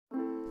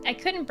I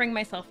couldn't bring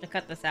myself to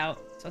cut this out,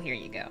 so here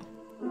you go.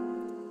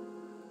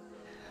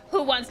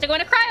 Who wants to go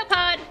in a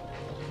cryopod?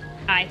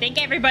 I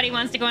think everybody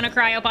wants to go in a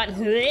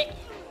cryopod.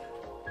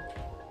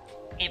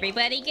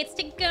 Everybody gets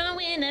to go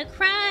in a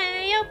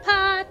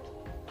cryopod.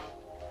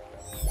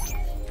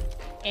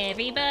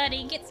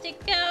 Everybody gets to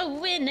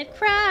go in a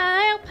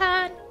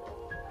cryopod.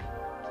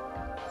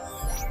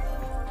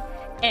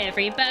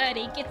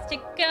 Everybody gets to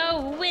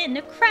go in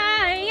a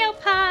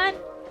cryopod.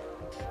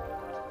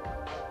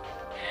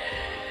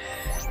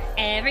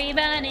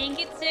 Everybody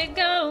gets to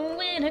go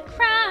in a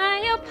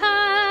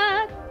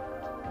cryopod.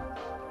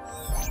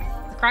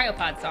 The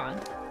cryopod song.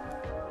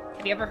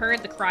 Have you ever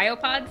heard the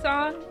cryopod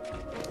song?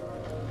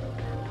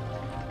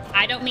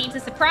 I don't mean to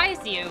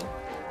surprise you,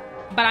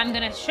 but I'm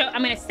gonna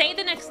say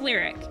the next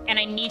lyric, and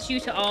I need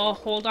you to all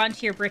hold on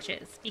to your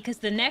britches, because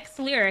the next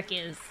lyric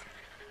is,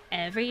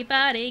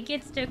 everybody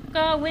gets to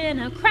go in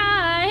a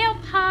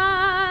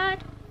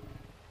cryopod.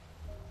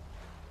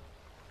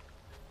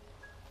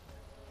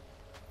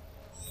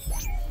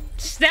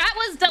 That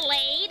was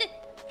delayed?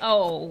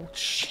 Oh,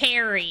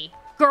 Cherry.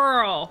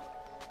 Girl.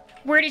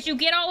 Where did you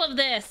get all of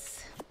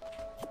this?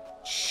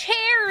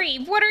 Cherry,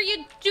 what are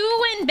you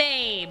doing,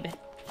 babe?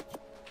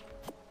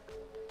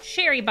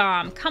 Cherry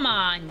Bomb, come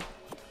on.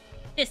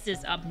 This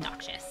is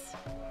obnoxious.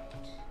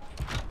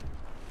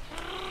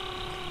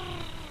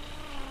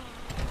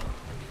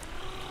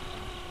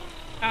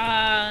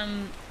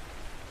 I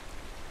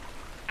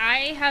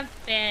have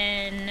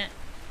been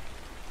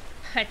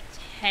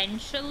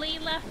potentially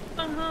left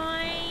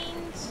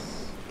behind.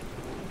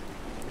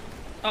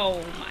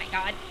 Oh my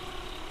god.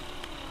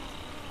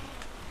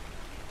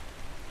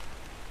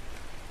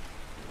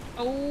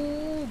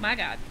 Oh my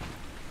god.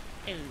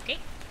 Okay.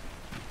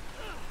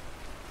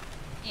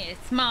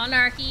 It's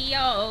monarchy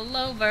all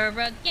over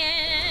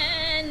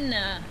again.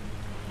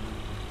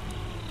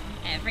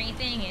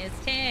 Everything is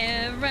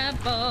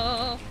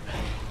terrible.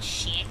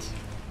 Shit.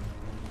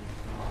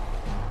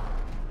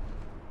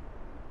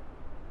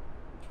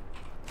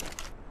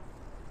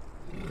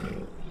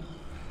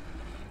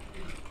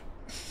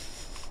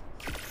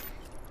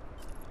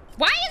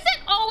 Why is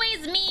it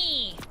always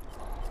me?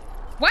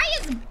 Why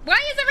is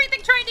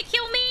everything trying to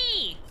kill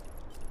me?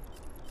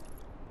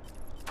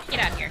 Get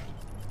out of here.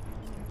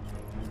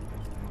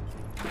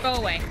 Go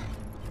away.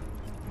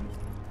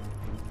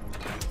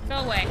 Go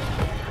away.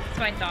 That's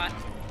what I thought.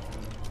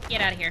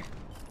 Get out of here.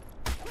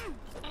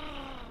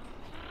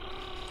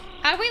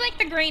 How do we like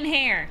the green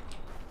hair?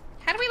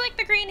 How do we like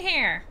the green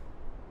hair?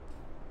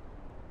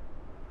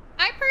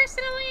 I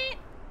personally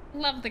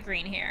love the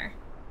green hair.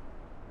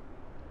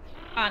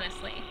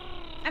 Honestly.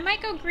 I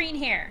might go green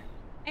hair.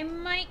 I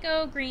might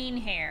go green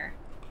hair.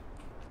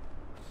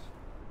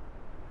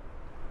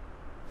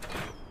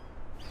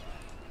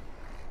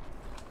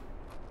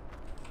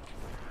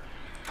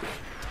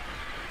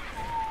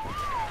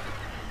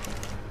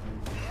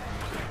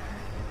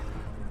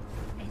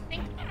 I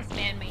think this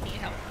man may need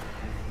help.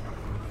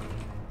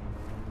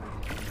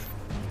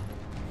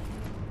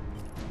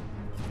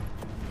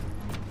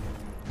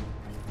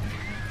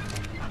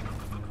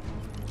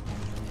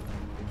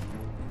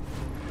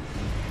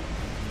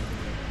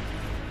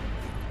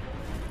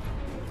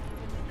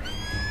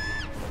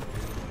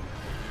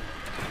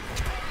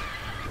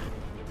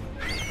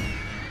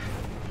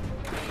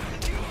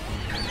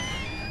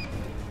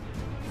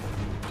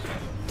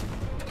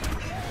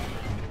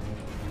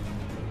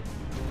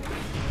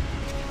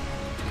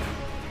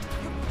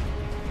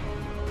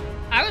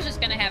 I was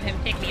just gonna have him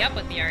pick me up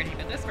with the argie,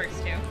 but this works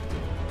too.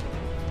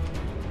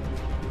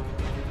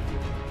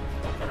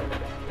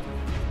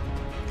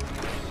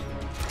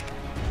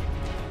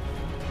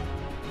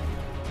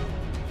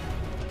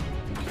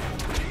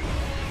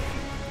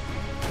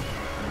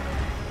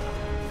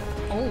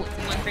 Oh, it's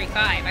a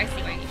 135. I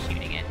see why he's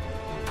shooting it.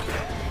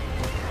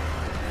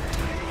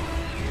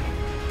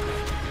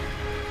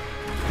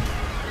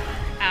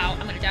 Ow,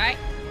 I'm gonna die.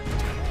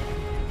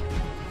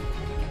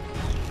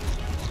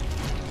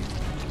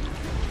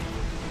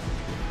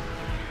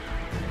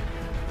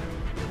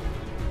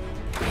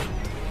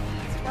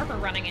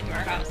 Running into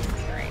our house. This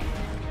is great.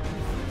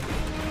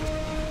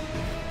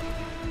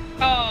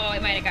 Oh, I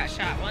might have got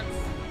shot once.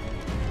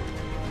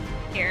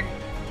 Here.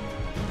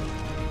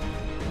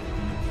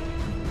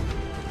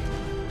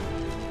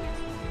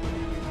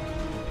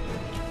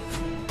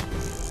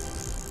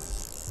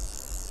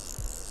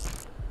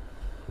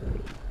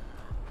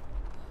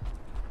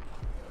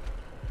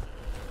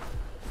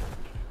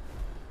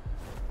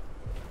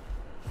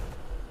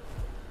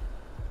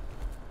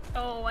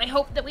 Oh, I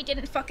hope that we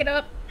didn't fuck it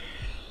up.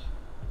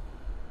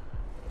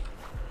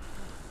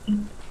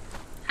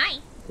 Hi.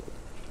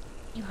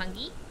 You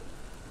hungry?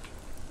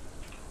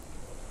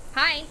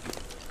 Hi.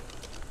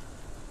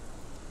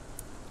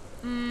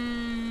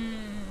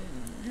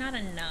 Not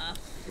enough.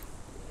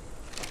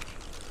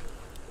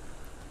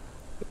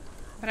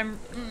 But I'm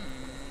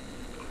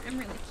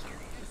really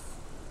curious.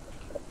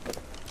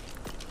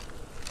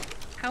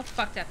 How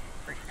fucked up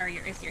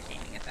is your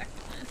taming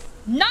effectiveness?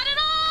 Not at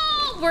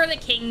all! We're the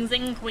kings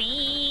and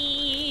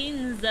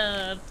queens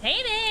of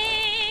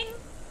taming!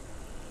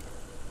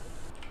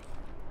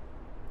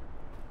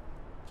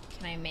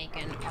 make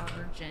an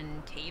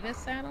Argentavis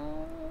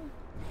saddle?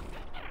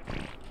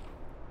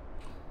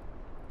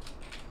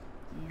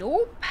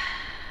 Nope.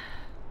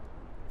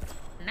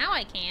 Now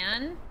I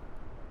can.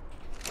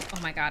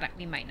 Oh my god,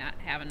 we might not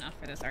have enough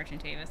for this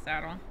Argentavis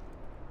saddle.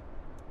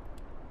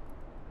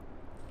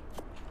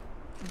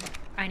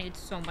 I need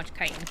so much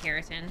chitin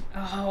keratin.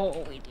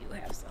 Oh, we do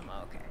have some.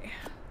 Okay.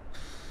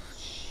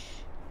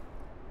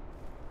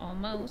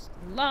 Almost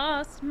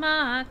lost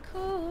my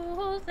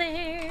cool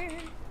there.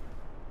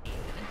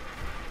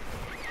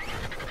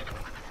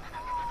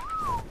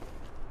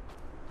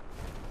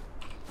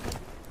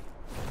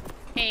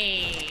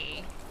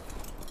 Hey.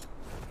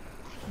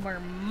 We're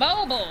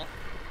mobile.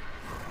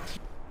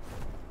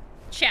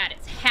 Chat,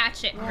 it's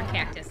hatchet for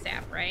cactus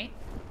sap, right?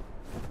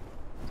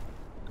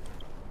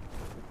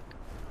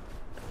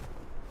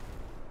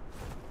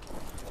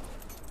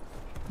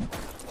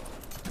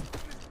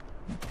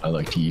 I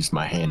like to use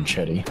my hand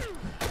chetty.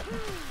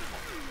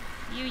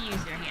 You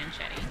use your hand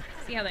chetty.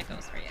 See how that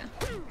goes for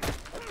you.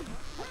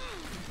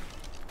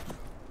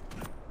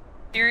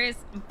 There is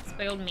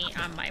spoiled meat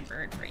on my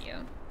bird for you.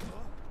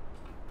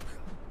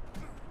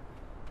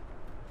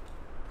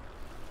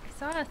 I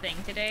saw a thing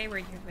today where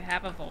you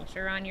have a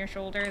vulture on your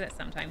shoulder that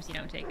sometimes you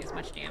don't take as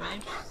much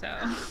damage, so...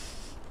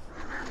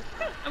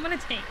 I'm gonna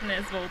take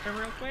this vulture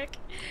real quick.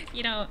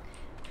 You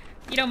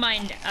don't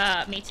mind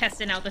me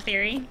testing out the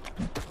theory?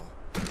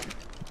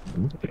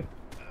 Okay.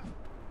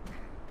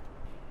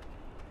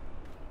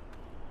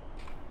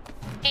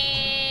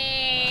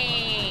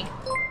 Hey!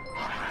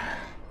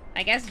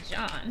 I guess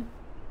John.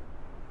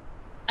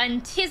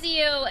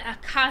 Antizio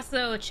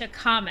Acaso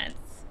Chacomets.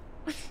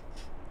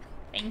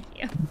 Thank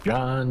you.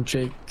 John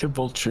Jacob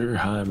Vulture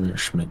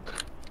Schmidt.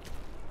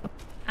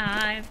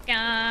 I've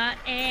got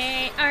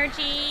a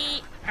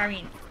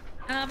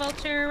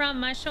vulture on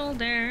my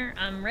shoulder.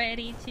 I'm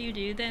ready to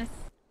do this.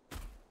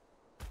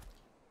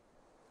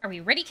 Are we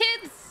ready,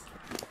 kids?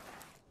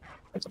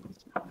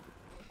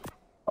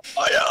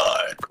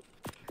 Aye,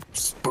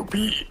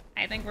 Spoopy.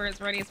 I think we're as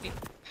ready as we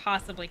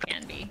possibly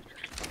can be.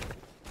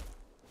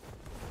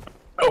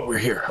 Oh, we're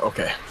here.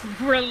 Okay.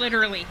 We're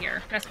literally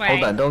here. That's why.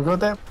 Hold on, don't go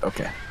there.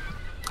 Okay.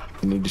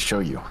 I need to show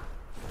you.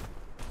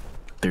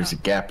 There's a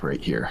gap right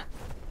here.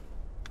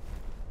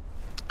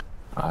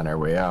 On our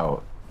way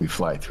out, we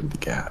fly through the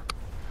gap.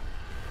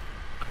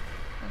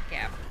 What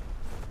gap?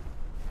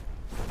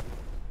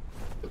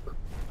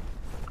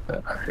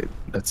 Alright,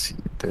 let's see.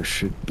 There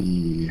should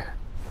be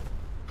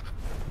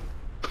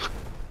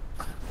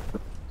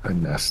a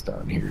nest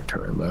down here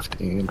to our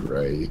left and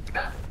right.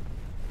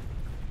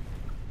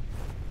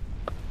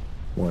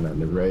 One on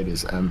the right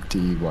is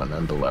empty, one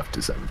on the left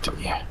is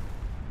empty.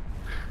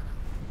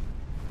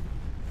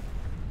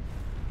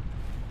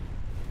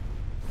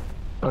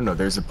 Oh no,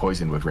 there's a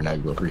poison wyvern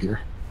egg over here.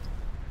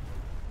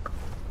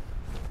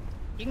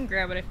 You can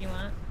grab it if you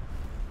want.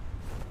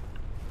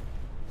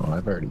 Well,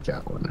 I've already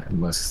got one,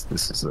 unless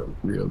this is a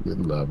real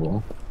good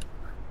level.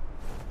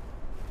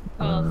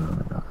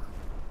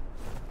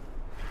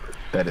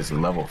 That is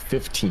level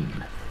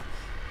 15.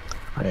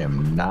 I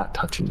am not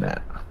touching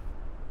that.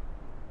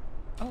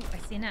 Oh, I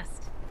see a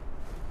nest.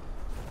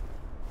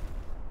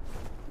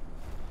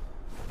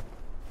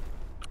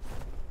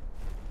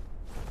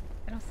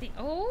 I don't see.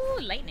 Oh,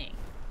 lightning.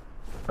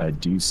 I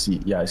do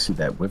see, yeah, I see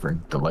that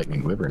wyvern, the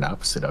lightning wyvern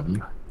opposite of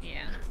you.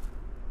 Yeah.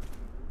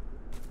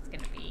 It's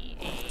gonna be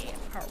a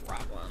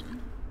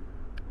problem.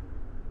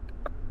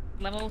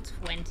 Level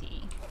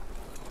 20.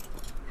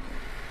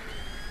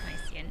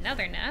 I see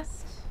another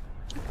nest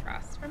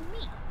across from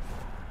me.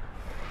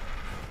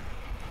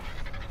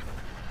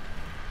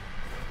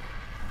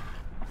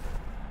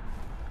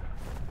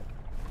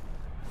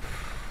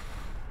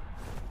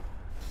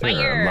 There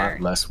are a Fire!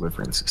 lot less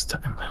wyverns this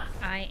time.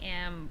 I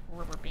am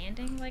rubber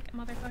banding like a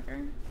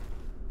motherfucker.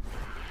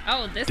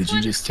 Oh, this Did one?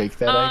 you just take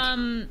that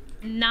egg?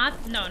 Not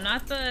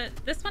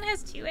this one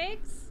has 2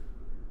 eggs.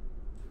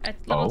 A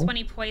level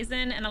 20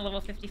 poison and a level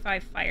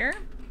 55 fire.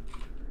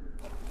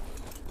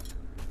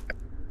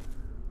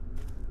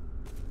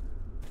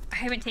 I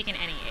haven't taken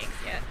any eggs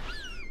yet.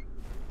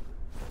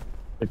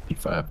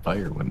 55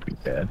 fire wouldn't be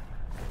bad.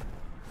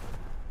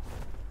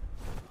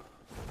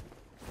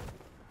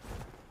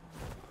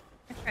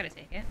 I try to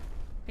take it.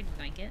 Could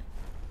yoink it.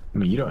 I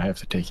mean, you don't have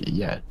to take it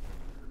yet.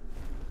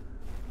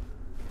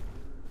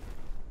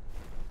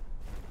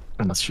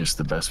 And that's just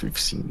the best we've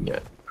seen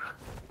yet.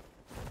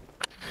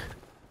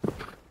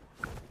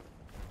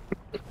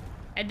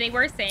 And they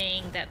were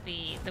saying that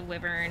the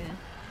wyvern...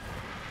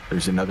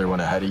 There's another one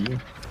ahead of you.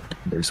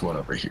 There's one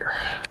over here.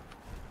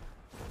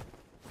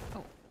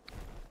 Oh.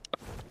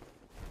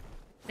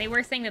 They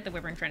were saying that the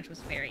wyvern trench was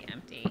very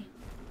empty.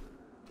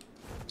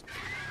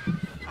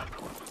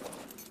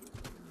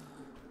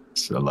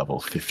 So level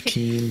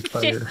 15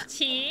 fire.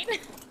 15?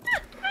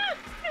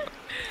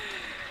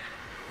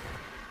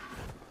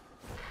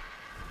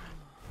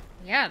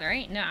 Yeah, there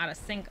ain't not a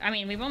single... I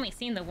mean, we've only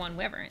seen the one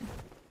wyvern,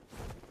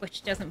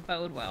 which doesn't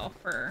bode well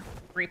for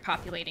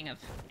repopulating of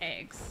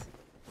eggs.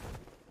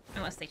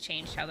 Unless they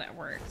changed how that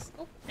works.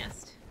 Oh,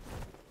 nest.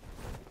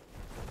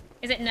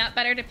 Is it not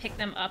better to pick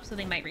them up so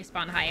they might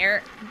respawn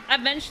higher?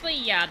 Eventually,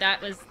 yeah,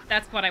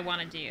 that's what I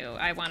want to do.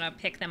 I want to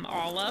pick them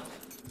all up.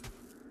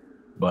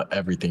 But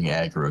everything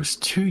aggroes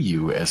to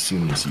you as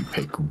soon as you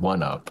pick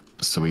one up.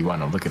 So we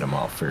want to look at them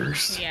all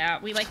first. Yeah,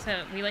 we like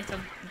to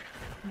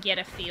get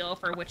a feel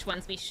for which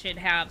ones we should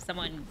have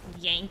someone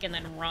yank and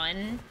then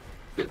run.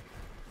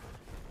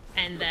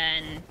 And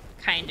then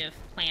kind of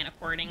plan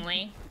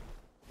accordingly.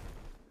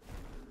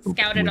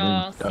 Scout it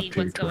all, see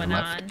what's going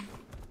on.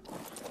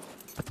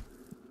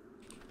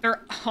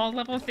 They're all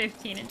level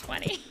 15 and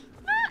 20.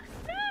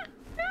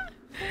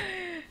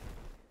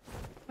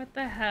 What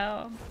the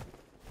hell?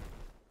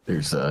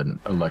 There's an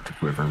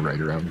electric wyvern right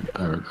around,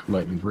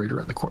 lightning right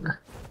around the corner.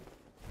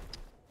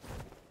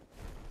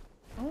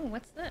 Oh,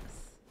 what's this?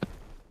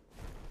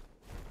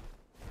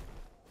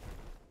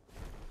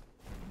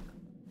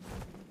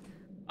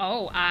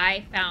 Oh,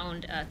 I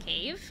found a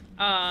cave.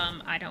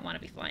 I don't want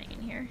to be flying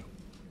in here.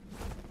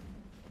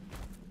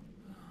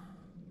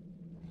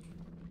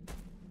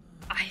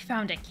 I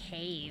found a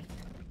cave.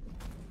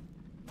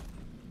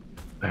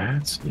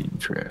 That's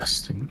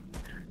interesting.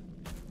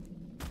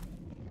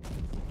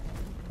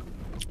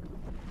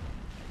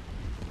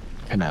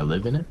 Can I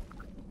live in it?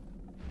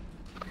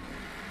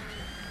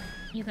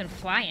 You can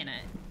fly in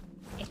it.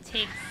 It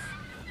takes...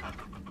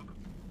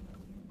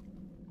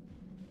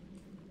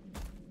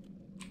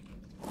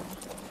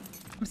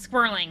 I'm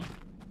squirreling.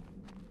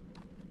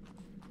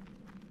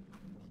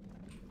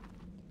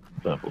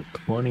 Level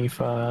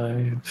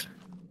 25.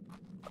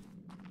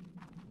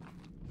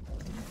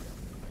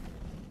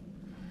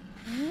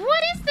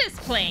 What is this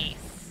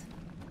place?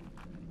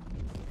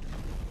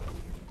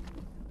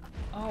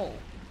 Oh.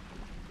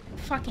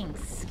 Fucking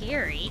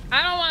scary.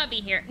 I don't want to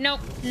be here.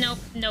 Nope, nope,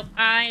 nope.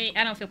 I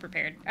don't feel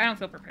prepared. I don't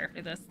feel prepared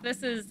for this.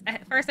 This is...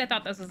 At first I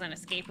thought this was an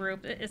escape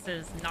route. This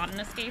is not an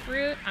escape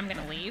route. I'm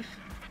gonna leave.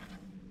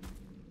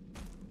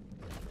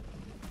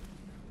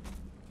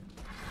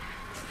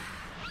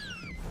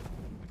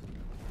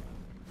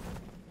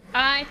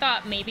 I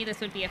thought maybe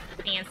this would be a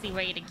fancy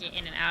way to get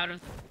in and out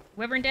of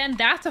Wyvern Den.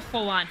 That's a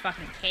full-on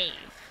fucking cave.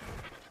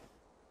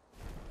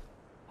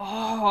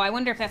 Oh, I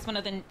wonder if that's one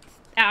of the...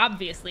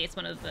 Obviously, it's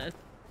one of the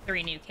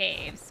 3 new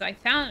caves. So I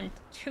found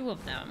 2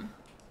 of them.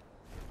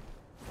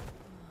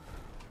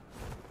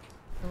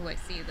 Oh, I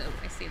see the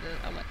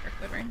electric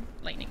wyvern,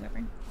 lightning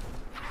wyvern.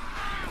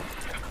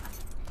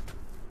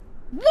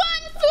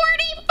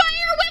 140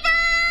 fire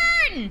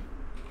wyvern!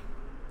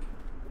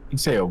 You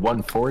say a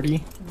 140?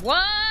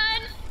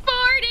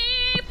 140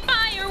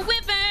 fire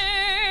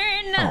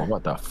wyvern! Oh,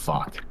 what the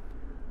fuck?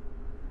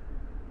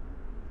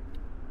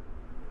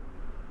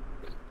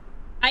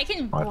 I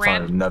can I grab...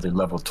 found another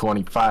level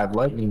 25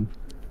 lightning.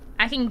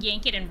 I can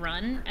yank it and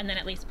run, and then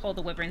at least pull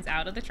the wyverns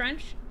out of the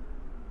trench.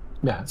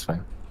 Yeah, that's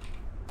fine.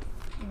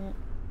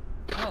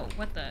 Oh,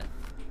 what the...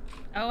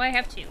 Oh, I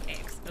have 2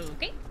 eggs.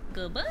 Okay,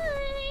 goodbye!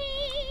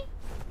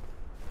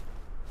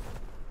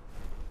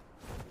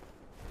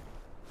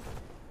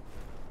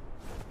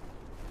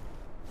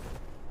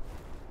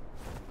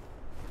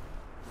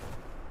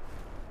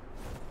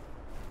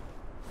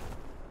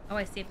 Oh,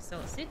 I see a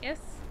Basilosuchus.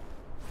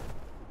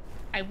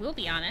 I will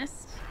be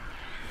honest.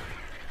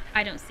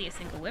 I don't see a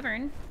single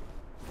wyvern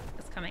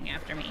that's coming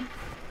after me.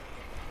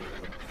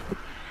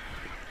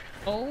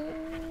 Oh.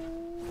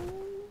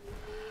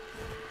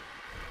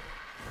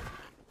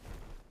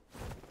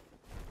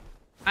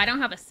 I don't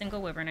have a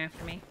single wyvern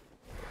after me.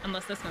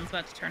 Unless this one's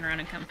about to turn around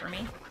and come for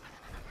me.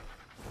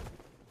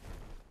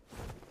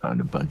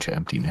 Found a bunch of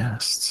empty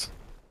nests.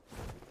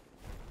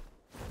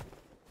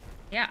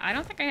 Yeah, I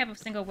don't think I have a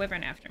single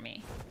wyvern after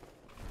me.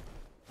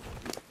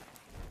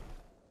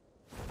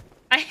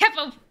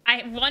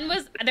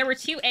 There were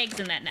 2 eggs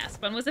in that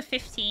nest. One was a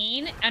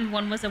 15 and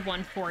one was a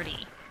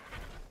 140.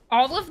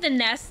 All of the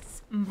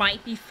nests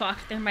might be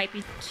fucked. There might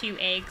be 2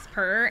 eggs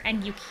per,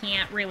 and you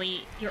can't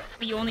really,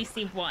 you only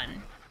see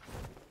 1.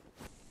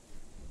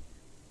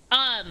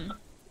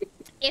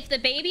 If the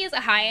baby is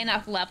a high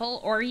enough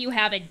level or you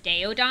have a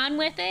Deodon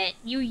with it,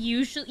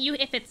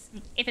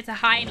 if it's a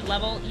high enough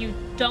level, you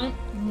don't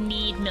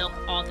need milk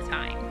all the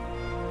time.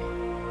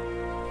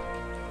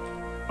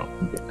 Oh,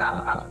 I'm getting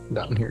hot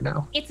down here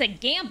now. It's a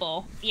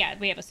gamble. Yeah,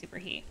 we have a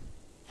superheat.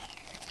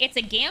 It's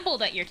a gamble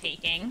that you're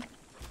taking.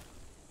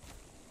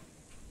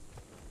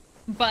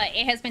 But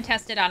it has been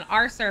tested on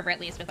our server, at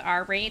least with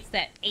our rates,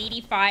 that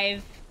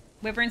 85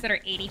 wyverns that are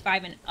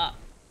 85 and up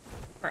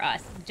for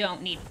us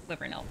don't need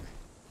wyvern milk.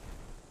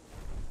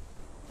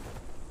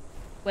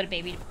 What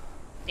do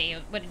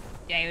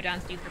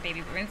Deodons do for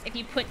baby wyverns? If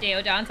you put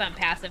Deodons on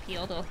passive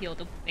heal, they'll heal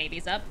the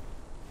babies up.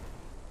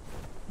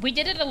 We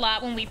did it a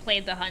lot when we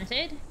played the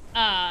Hunted.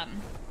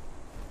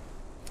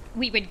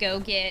 We would go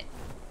get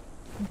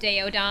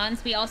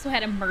Deodons. We also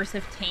had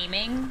immersive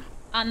taming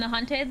on the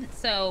Hunted,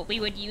 so we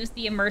would use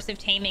the immersive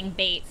taming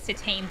baits to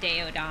tame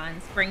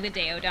Deodons, bring the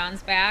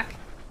Deodons back,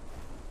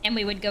 and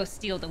we would go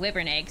steal the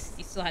wyvern eggs.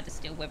 You still had to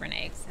steal wyvern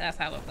eggs. That's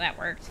how that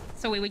worked.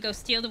 So we would go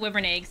steal the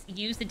wyvern eggs,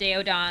 use the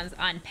Deodons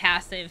on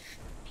passive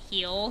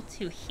heal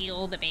to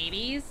heal the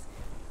babies,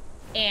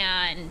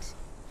 and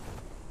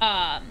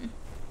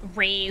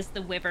raise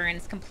the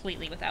wyverns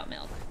completely without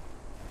milk.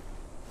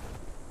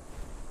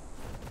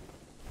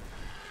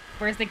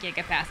 Where's the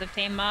Giga Passive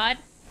Tame mod?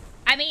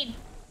 I mean,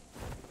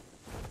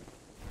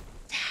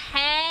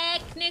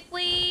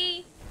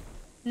 technically,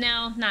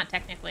 no, not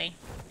technically.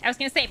 I was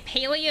gonna say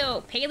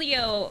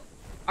Paleo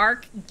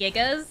Arc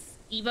Gigas,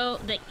 the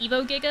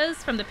Evo Gigas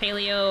from the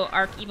Paleo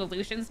Arc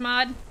Evolutions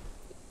mod.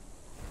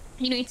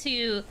 You need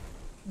to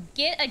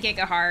get a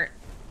Giga Heart,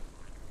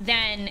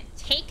 then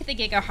take the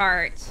Giga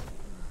Heart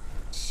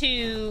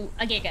to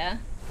a Giga,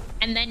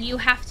 and then you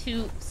have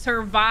to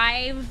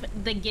survive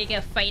the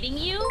Giga fighting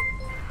you,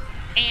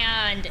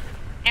 and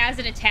as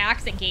it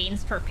attacks, it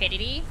gains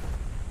torpidity.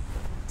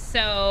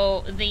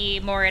 So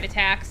the more it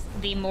attacks,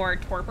 the more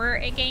torpor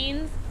it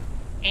gains,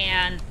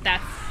 and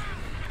that's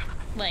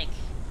like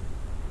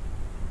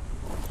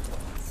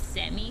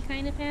semi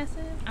kind of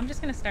passive. I'm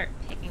just gonna start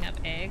picking up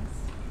eggs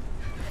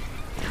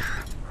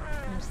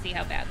and see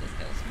how bad this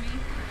goes for me.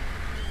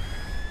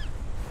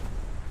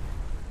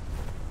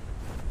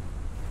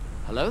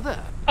 Hello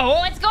there.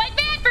 Oh, it's going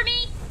bad for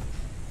me!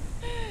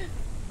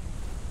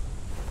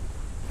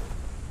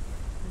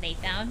 They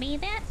found me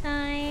that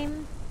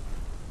time.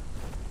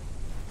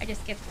 I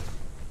just get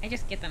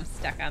them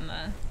stuck on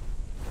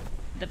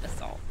the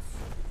basalts.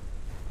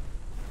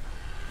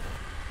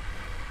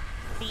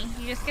 See,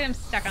 you just get them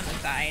stuck on the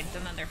sides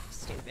and then they're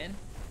stupid.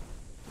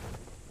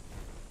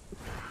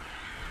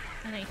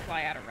 And they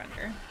fly out of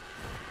render.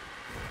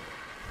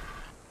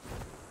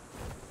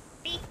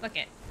 See, look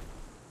it.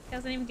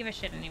 Doesn't even give a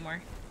shit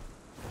anymore.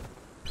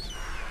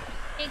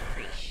 Big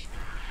creesh.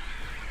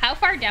 How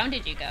far down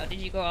did you go? Did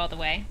you go all the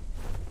way?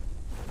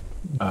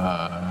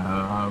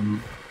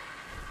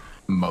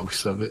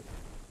 Most of it.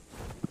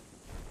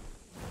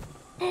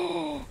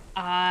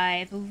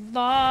 I've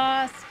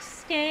lost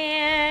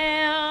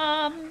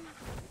Scam.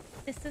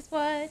 This is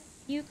what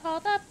you call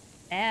the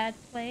bad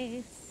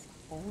place.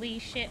 Holy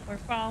shit, we're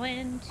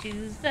falling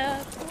to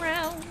the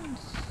ground.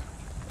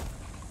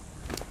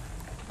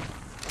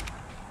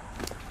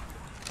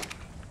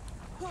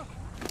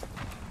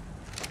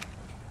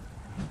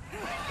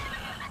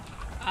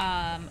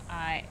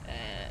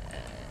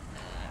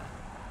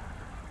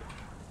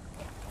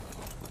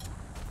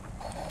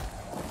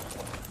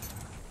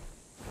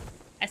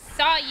 I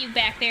saw you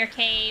back there,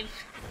 Cave.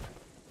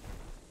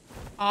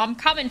 I'm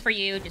coming for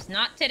you, just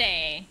not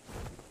today.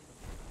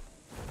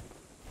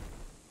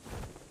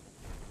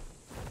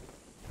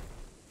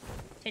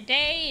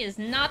 Today is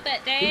not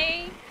that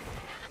day.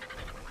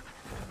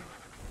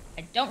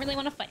 I don't really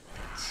want to fight with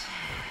it.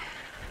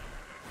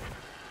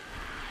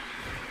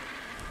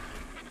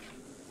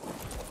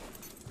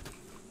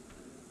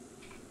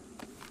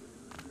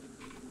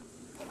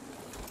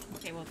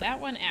 Okay, well that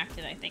one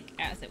acted, I think,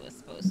 as it was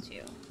supposed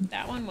to.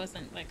 That one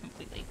wasn't, like,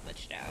 completely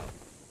glitched out.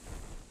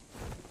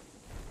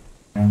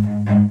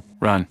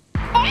 Run.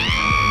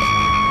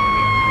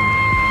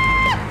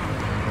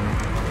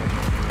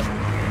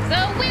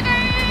 So,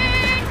 Wyvern!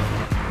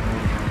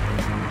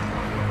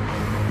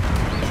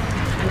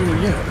 Oh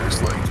yeah,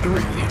 there's like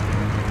 3.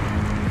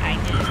 I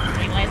didn't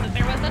realize that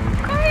there was a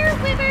fire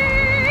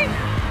wyvern!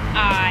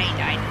 I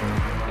died.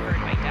 The bird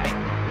might die.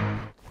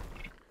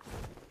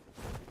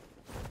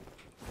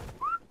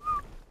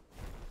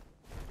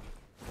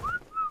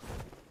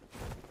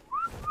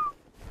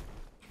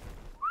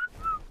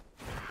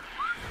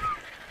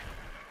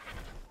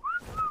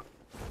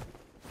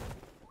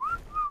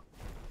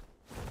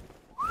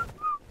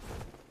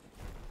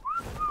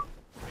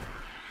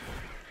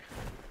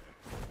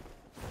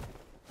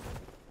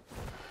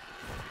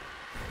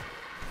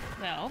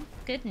 Well,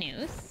 good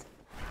news.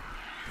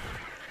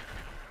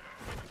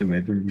 The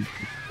wyvern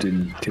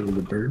didn't kill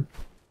the bird.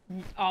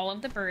 All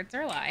of the birds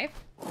are alive,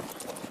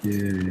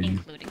 Yay.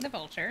 including the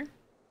vulture.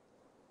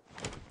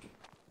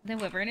 The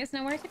wyvern is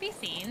nowhere to be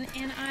seen,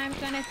 and I'm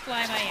gonna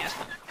fly my ass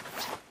home.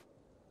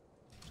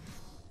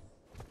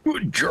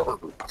 Good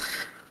job.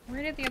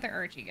 Where did the other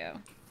archie go?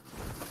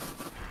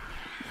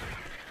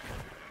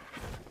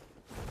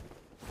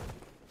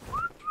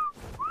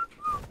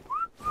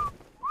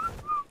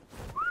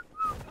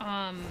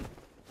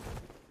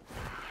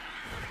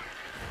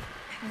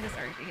 I think this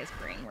archie has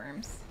brain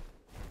worms.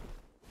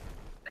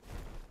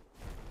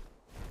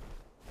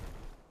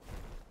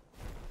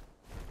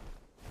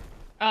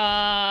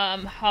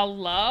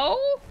 Hello?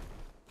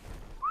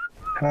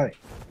 Hi.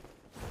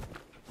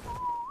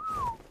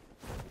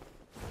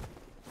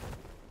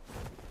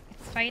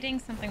 It's fighting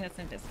something that's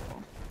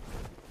invisible.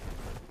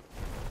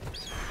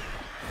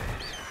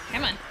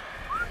 Come on.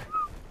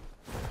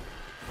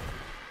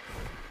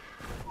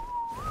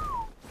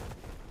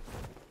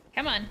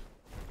 Come on.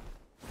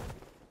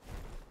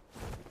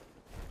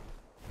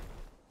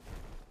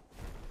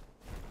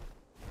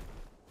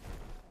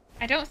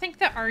 I don't think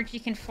the argy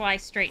can fly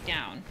straight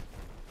down.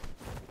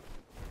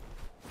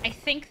 I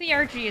think the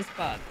argy is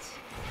bugged.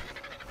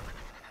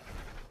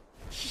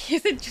 He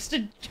isn't just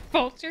a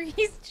vulture,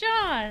 he's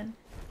John.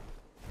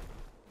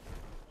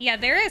 Yeah,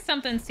 there is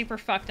something super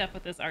fucked up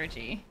with this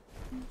argy.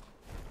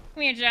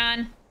 Come here,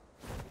 John.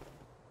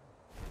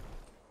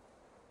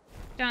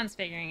 John's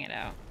figuring it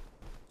out.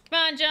 Come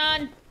on,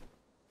 John.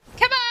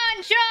 Come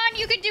on, John.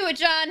 You can do it,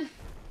 John.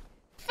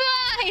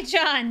 Fly,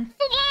 John.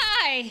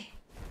 Fly.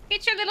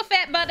 Get your little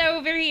fat butt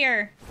over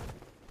here.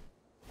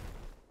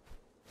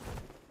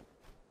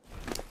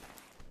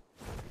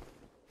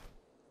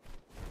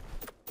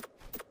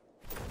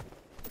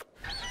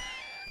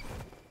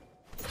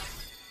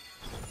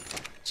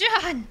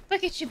 John,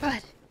 look at you,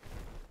 bud.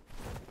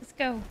 Let's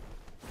go.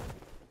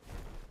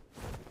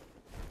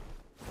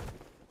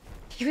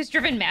 He was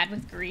driven mad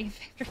with grief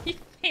after he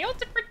failed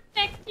to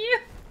protect you.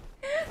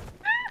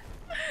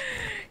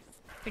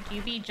 Could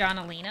you be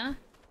Johnalina?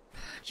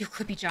 You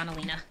could be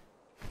Johnalina.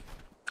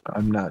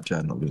 I'm not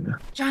Johnalina.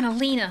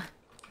 Johnalina.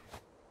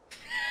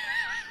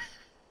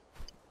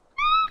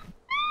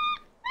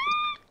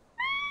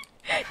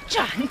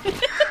 John. You did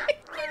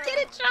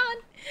it, John.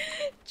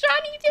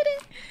 John, you did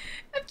it.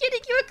 I'm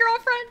getting you a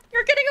girlfriend.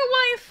 You're getting a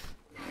wife.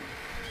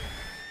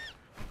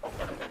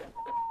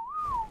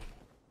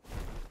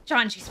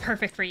 John, she's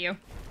perfect for you.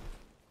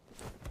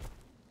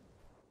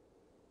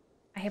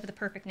 I have the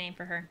perfect name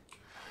for her.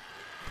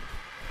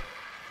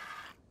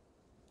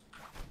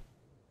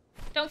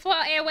 Don't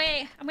fly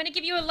away. I'm gonna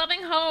give you a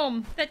loving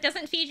home that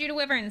doesn't feed you to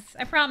wyverns.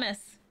 I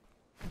promise.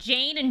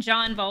 Jane and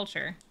John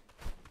Vulture.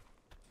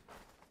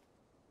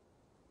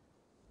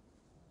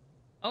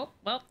 Oh,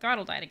 well,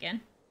 Throttle died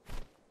again.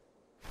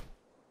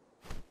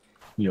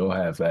 You'll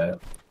have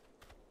that.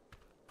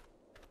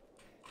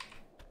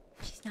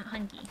 She's not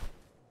hungry.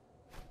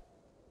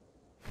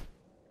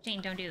 Jane,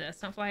 don't do this.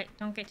 Don't fly.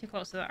 Don't get too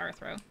close to the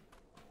Arthro.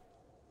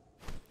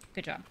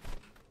 Good job.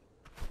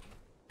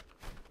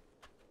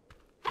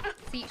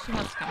 See, she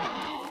wants to come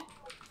home.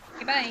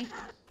 Goodbye.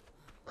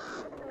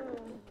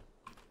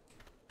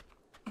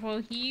 Well,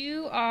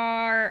 you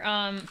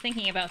are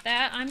thinking about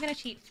that. I'm gonna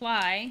cheat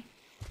fly.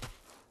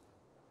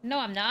 No,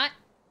 I'm not.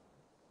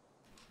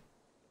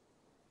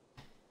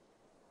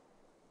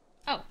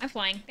 Oh, I'm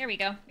flying. There we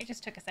go. It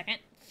just took a second.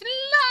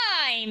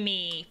 Fly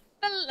me!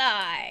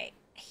 Fly!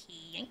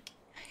 Yank.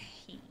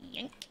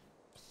 Yank.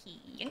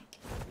 Yank.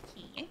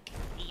 Yank.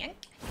 Yank.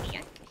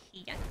 Yank.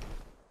 Yank.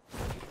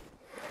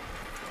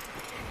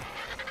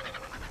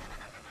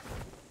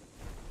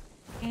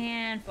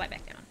 And fly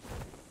back down.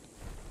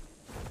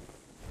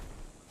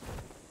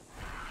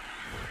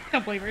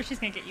 Don't believe her. She's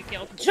gonna get you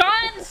killed.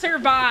 John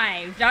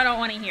survived! I don't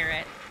want to hear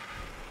it.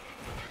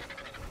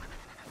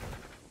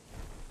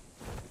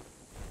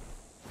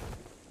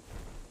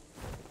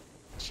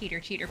 Cheater,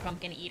 cheater,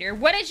 pumpkin eater.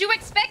 What did you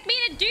expect me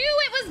to do?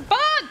 It was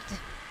bugged!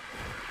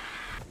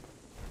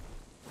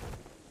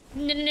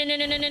 No, no, no,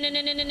 no, no, no, no,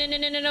 no, no, no, no,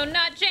 no, no, no,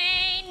 not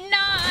Jane!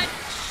 Not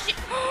Jane!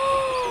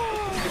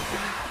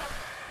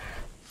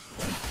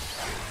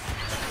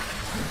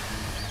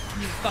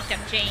 You fucked up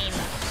Jane.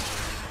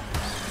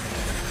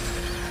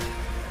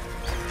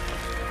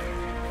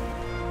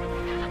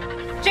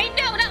 Jane,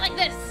 no, not like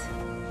this!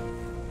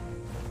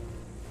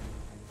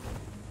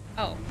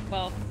 Oh,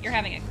 well, you're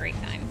having a great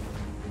time.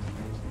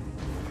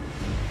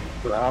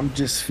 I'm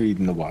just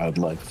feeding the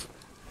wildlife.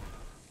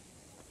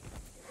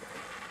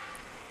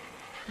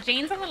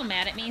 Jane's a little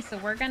mad at me, so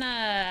we're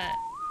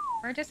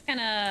just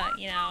gonna,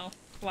 you know,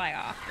 fly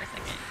off for a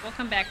second. We'll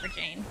come back for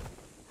Jane.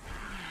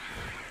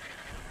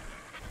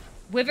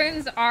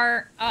 Wyverns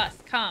are us.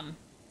 Come.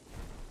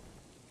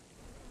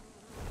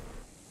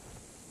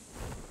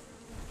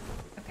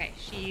 Okay,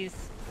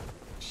 she's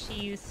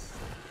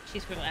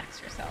relaxed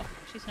herself.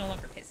 She's no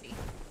longer pissy.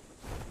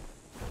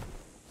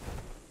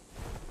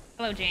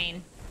 Hello,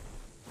 Jane.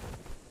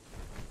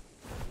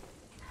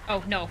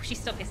 Oh, no, she's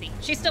still pissy.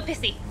 She's still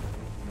pissy.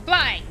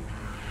 Fly!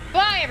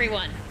 Fly,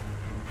 everyone!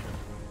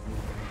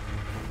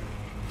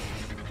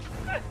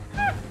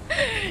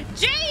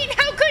 Jane,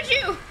 how could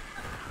you?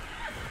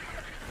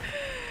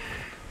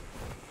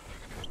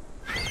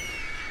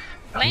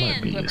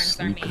 Land wyverns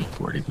are me.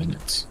 40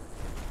 minutes.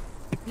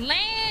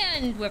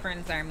 Land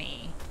wyverns are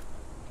me.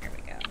 Here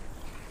we go.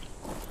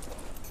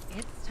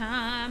 It's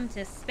time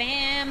to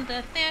spam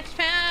the thatch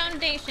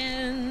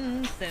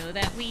foundation so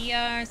that we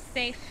are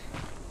safe.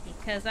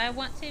 Because I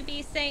want to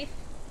be safe.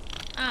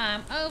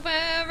 I'm over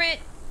it.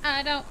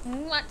 I don't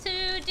want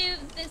to do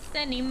this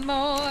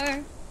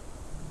anymore.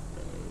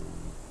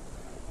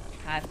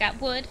 I've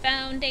got wood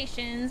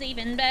foundations,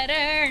 even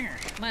better.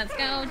 Let's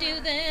go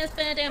do this.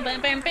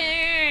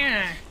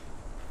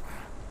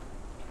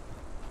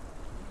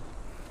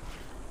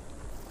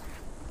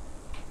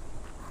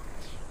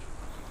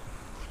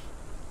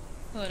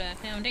 Put a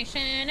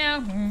foundation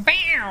out.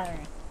 Bow!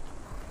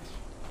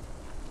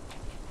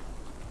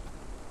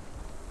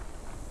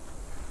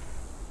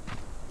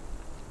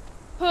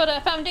 Put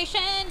a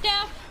foundation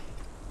down.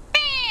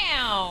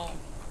 Bow!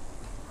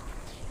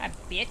 God,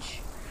 bitch.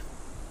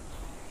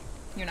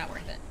 You're not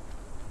worth it.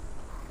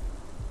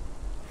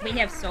 We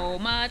have so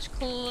much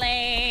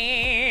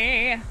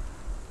clay.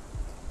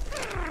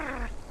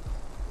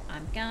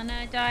 I'm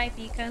gonna die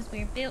because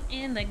we're built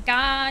in the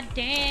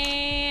goddamn...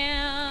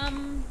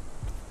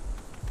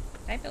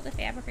 Did I build a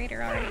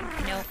fabricator already?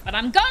 No, but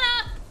I'm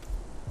gonna!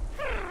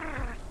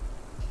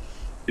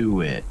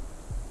 Do it.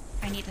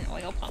 I need an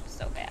oil pump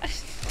so bad.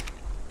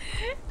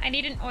 I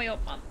need an oil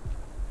pump.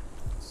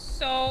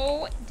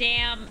 So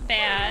damn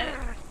bad.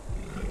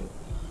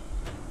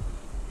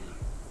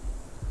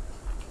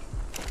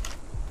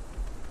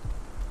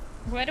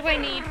 What do I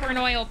need for an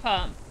oil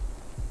pump?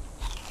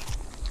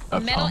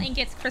 Metal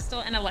ingots,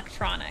 crystal, and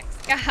electronics.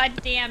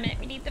 God damn it.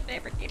 We need the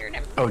fabricator and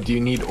everything. Oh, do you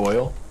need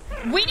oil?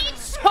 We need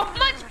so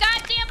much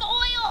goddamn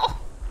oil!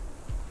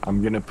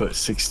 I'm gonna put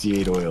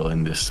 68 oil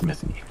in this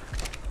smithy.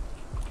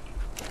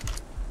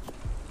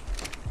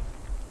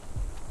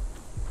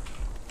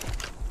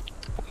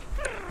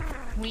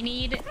 We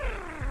need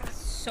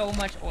so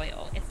much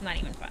oil. It's not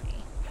even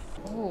funny.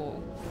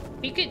 Oh.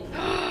 We could...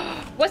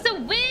 What's a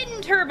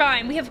wind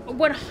turbine? We have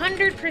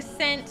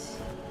 100%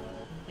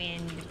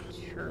 wind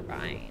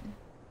turbine.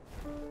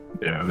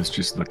 Yeah, I was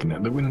just looking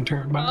at the wind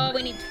turbine. Oh,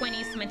 we need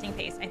 20 cementing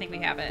paste. I think we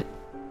have it.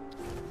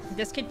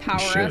 This could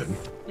power us.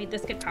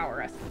 This could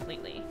power us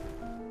completely.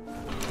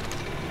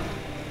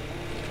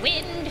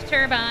 Wind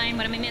turbine.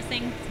 What am I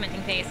missing?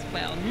 Cementing paste.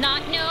 Well,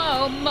 not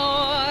no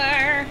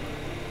more.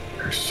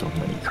 There's so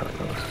many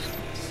cargoes.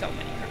 So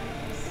many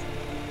cargoes.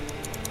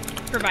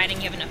 Providing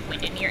you have enough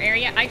wind in your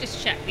area. I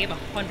just checked. We have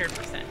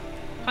 100%.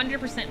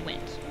 100%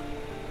 wind.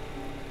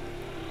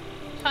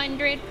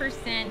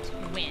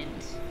 100%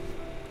 wind.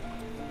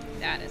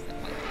 That is the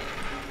point.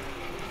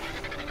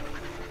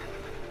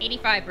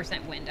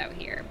 85% wind out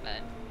here,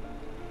 but...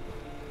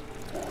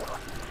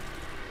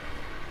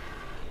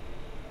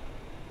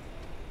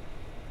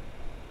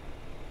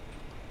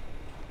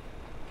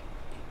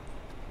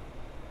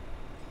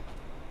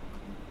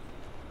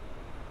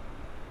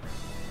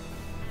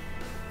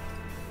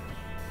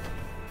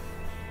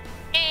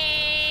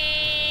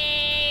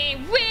 Hey!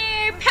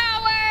 We're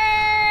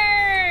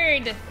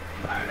powered!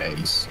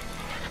 Nice.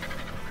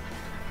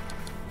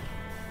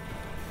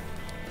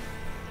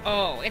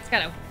 Oh, it's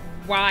got a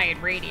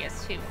wide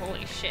radius too.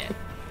 Holy shit.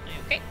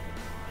 Okay.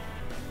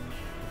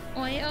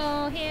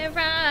 Oil, here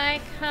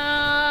I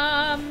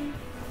come.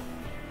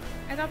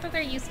 I thought that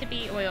there used to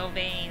be oil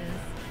veins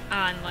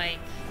on, like,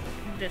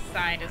 this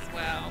side as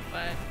well,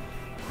 but...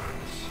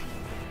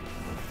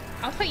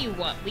 I'll tell you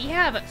what, we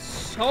have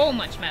so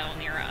much metal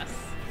near us.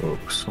 Oh,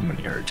 so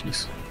many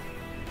argies.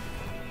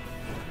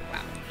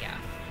 Wow, yeah.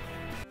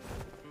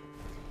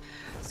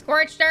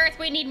 Scorched earth,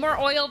 we need more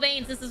oil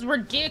veins. This is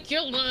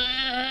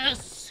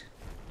ridiculous.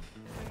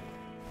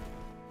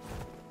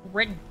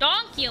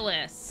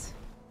 Redonkulous.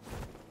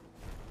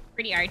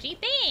 Pretty RG,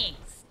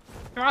 thanks.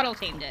 Throttle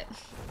tamed it.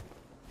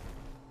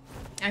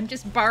 I'm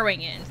just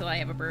borrowing it until I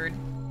have a bird.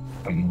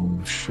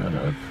 Oh, shut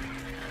up.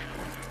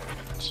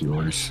 It's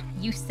yours.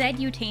 You said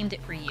you tamed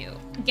it for you.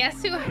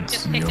 Guess who It's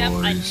just picked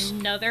yours. up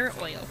another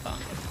oil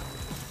pump?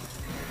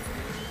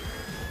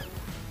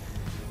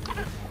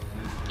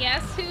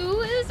 Guess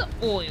who is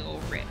oil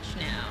rich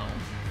now?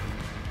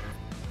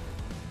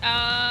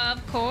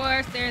 Of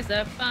course, there's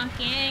a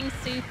fucking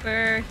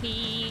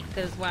superheat,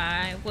 cause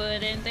why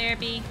wouldn't there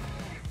be?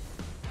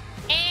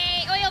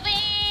 Hey, oil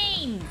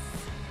veins!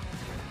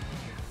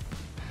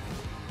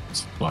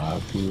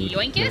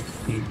 Yoinkus?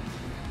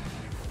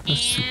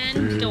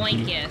 And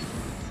doinkus.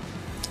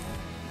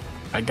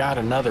 I got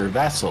another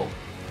vessel.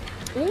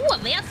 Ooh, a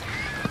vessel.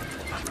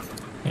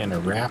 And a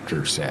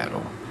raptor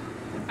saddle.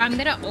 I'm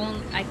gonna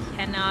own. I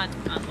cannot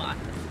unlock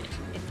this.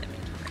 It's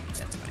inventory.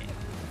 That's fine.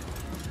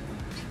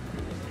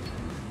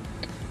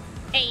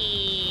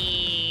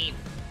 Hey,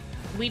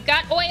 we've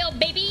got oil,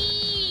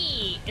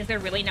 baby. Is there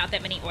really not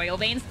that many oil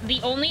veins?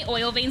 The only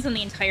oil veins on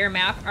the entire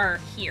map are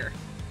here.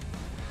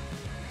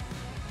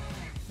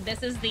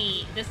 This is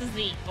the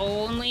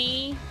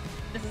only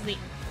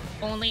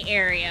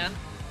area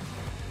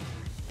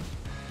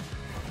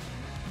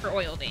for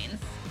oil veins.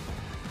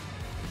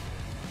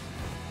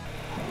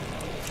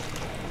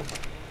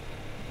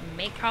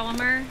 Make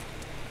polymer.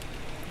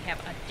 We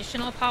have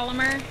additional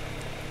polymer.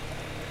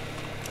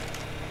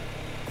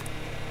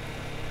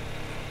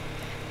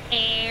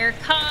 Air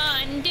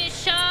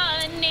conditioning,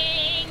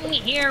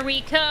 here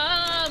we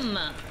come.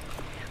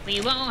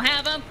 We won't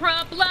have a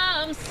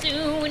problem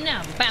soon.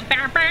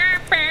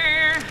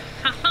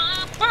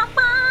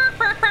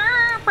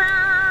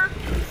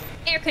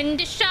 Air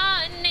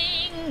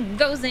conditioning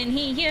goes in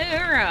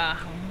here.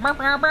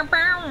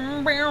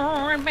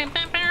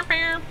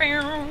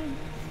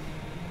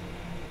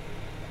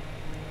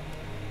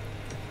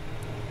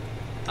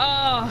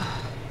 Oh,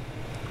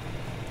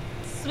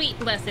 sweet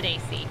blessed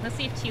AC. Let's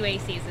see if 2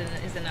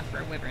 ACs is enough for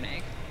a wyvern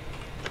egg.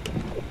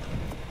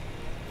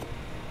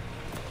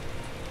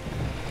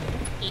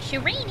 It's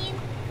raining.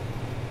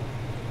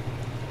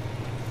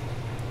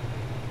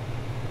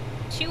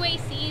 2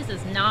 ACs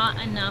is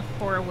not enough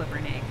for a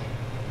wyvern egg.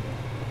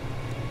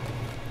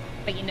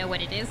 But you know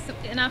what it is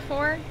enough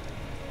for?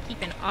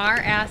 Keeping our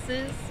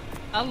asses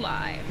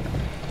alive.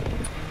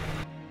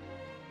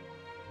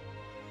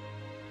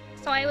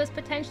 So I was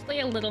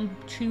potentially a little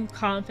too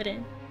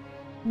confident.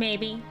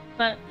 Maybe.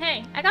 But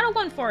hey, I got a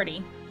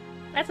 140.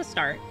 That's a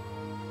start.